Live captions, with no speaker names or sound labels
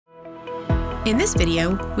In this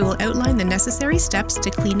video, we will outline the necessary steps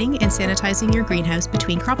to cleaning and sanitizing your greenhouse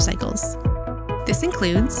between crop cycles. This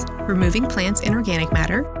includes removing plants and organic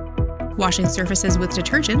matter, washing surfaces with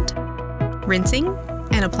detergent, rinsing,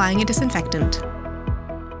 and applying a disinfectant.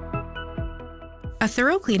 A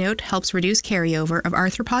thorough cleanout helps reduce carryover of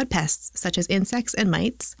arthropod pests such as insects and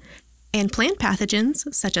mites, and plant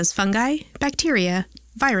pathogens such as fungi, bacteria,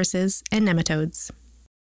 viruses, and nematodes.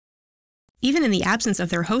 Even in the absence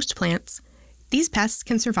of their host plants, these pests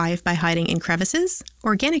can survive by hiding in crevices,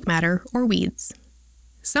 organic matter, or weeds.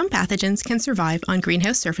 Some pathogens can survive on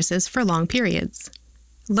greenhouse surfaces for long periods.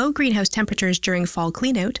 Low greenhouse temperatures during fall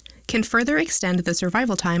cleanout can further extend the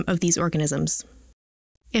survival time of these organisms.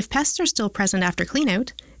 If pests are still present after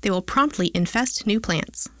cleanout, they will promptly infest new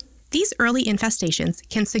plants. These early infestations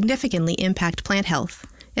can significantly impact plant health,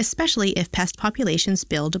 especially if pest populations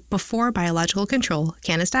build before biological control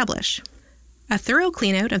can establish. A thorough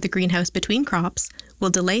cleanout of the greenhouse between crops will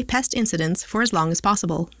delay pest incidents for as long as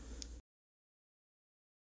possible.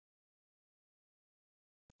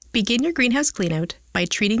 Begin your greenhouse cleanout by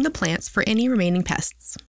treating the plants for any remaining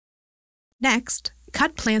pests. Next,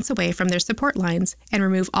 cut plants away from their support lines and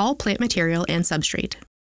remove all plant material and substrate.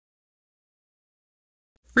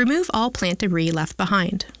 Remove all plant debris left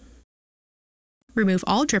behind. Remove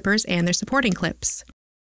all drippers and their supporting clips.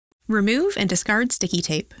 Remove and discard sticky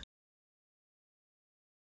tape.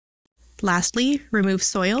 Lastly, remove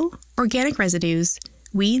soil, organic residues,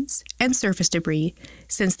 weeds, and surface debris,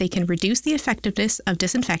 since they can reduce the effectiveness of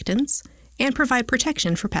disinfectants and provide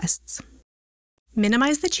protection for pests.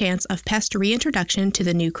 Minimize the chance of pest reintroduction to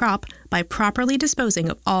the new crop by properly disposing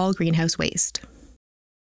of all greenhouse waste.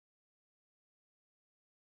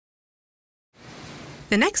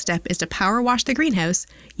 The next step is to power wash the greenhouse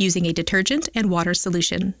using a detergent and water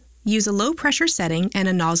solution. Use a low pressure setting and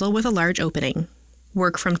a nozzle with a large opening.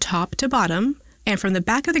 Work from top to bottom and from the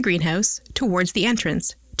back of the greenhouse towards the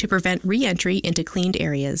entrance to prevent re-entry into cleaned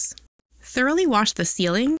areas. Thoroughly wash the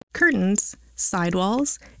ceiling, curtains,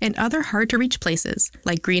 sidewalls, and other hard-to-reach places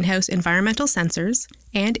like greenhouse environmental sensors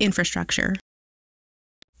and infrastructure.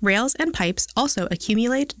 Rails and pipes also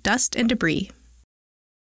accumulate dust and debris.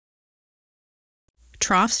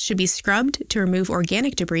 Troughs should be scrubbed to remove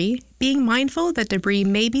organic debris, being mindful that debris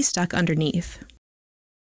may be stuck underneath.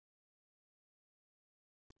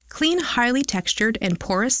 Clean highly textured and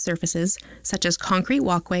porous surfaces such as concrete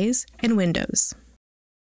walkways and windows.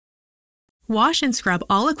 Wash and scrub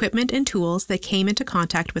all equipment and tools that came into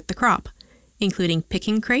contact with the crop, including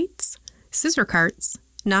picking crates, scissor carts,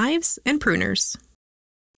 knives, and pruners.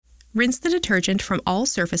 Rinse the detergent from all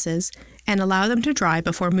surfaces and allow them to dry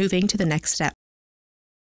before moving to the next step.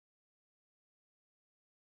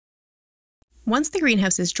 Once the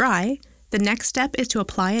greenhouse is dry, the next step is to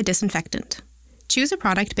apply a disinfectant. Choose a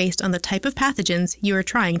product based on the type of pathogens you are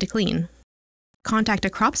trying to clean. Contact a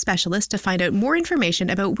crop specialist to find out more information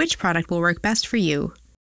about which product will work best for you.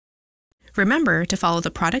 Remember to follow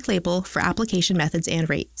the product label for application methods and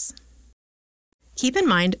rates. Keep in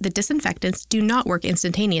mind that disinfectants do not work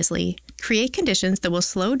instantaneously. Create conditions that will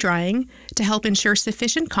slow drying to help ensure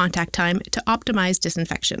sufficient contact time to optimize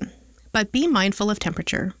disinfection. But be mindful of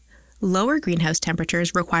temperature. Lower greenhouse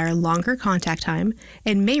temperatures require longer contact time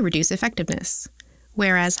and may reduce effectiveness,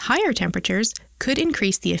 whereas higher temperatures could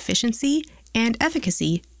increase the efficiency and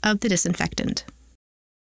efficacy of the disinfectant.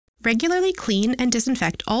 Regularly clean and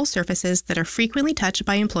disinfect all surfaces that are frequently touched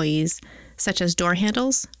by employees, such as door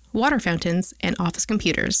handles, water fountains, and office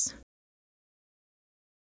computers.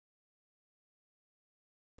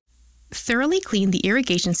 Thoroughly clean the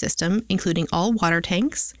irrigation system, including all water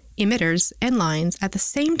tanks, emitters, and lines at the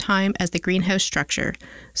same time as the greenhouse structure,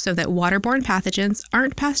 so that waterborne pathogens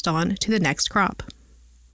aren't passed on to the next crop.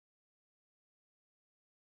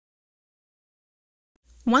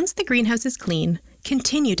 Once the greenhouse is clean,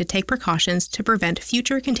 continue to take precautions to prevent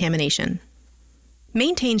future contamination.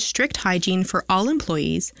 Maintain strict hygiene for all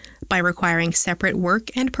employees by requiring separate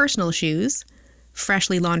work and personal shoes,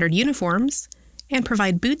 freshly laundered uniforms, and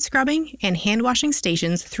provide boot scrubbing and hand washing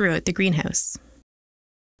stations throughout the greenhouse.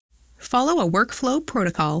 Follow a workflow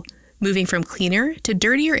protocol, moving from cleaner to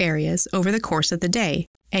dirtier areas over the course of the day,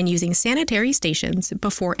 and using sanitary stations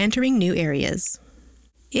before entering new areas.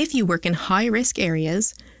 If you work in high-risk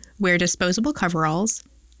areas, wear disposable coveralls,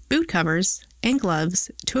 boot covers, and gloves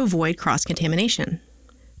to avoid cross-contamination.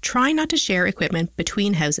 Try not to share equipment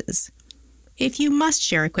between houses. If you must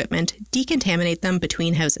share equipment, decontaminate them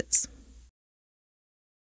between houses.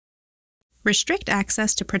 Restrict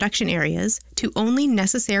access to production areas to only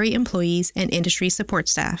necessary employees and industry support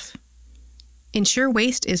staff. Ensure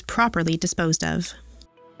waste is properly disposed of.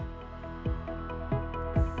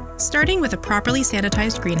 Starting with a properly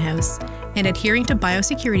sanitized greenhouse and adhering to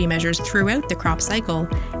biosecurity measures throughout the crop cycle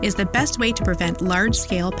is the best way to prevent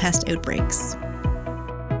large-scale pest outbreaks.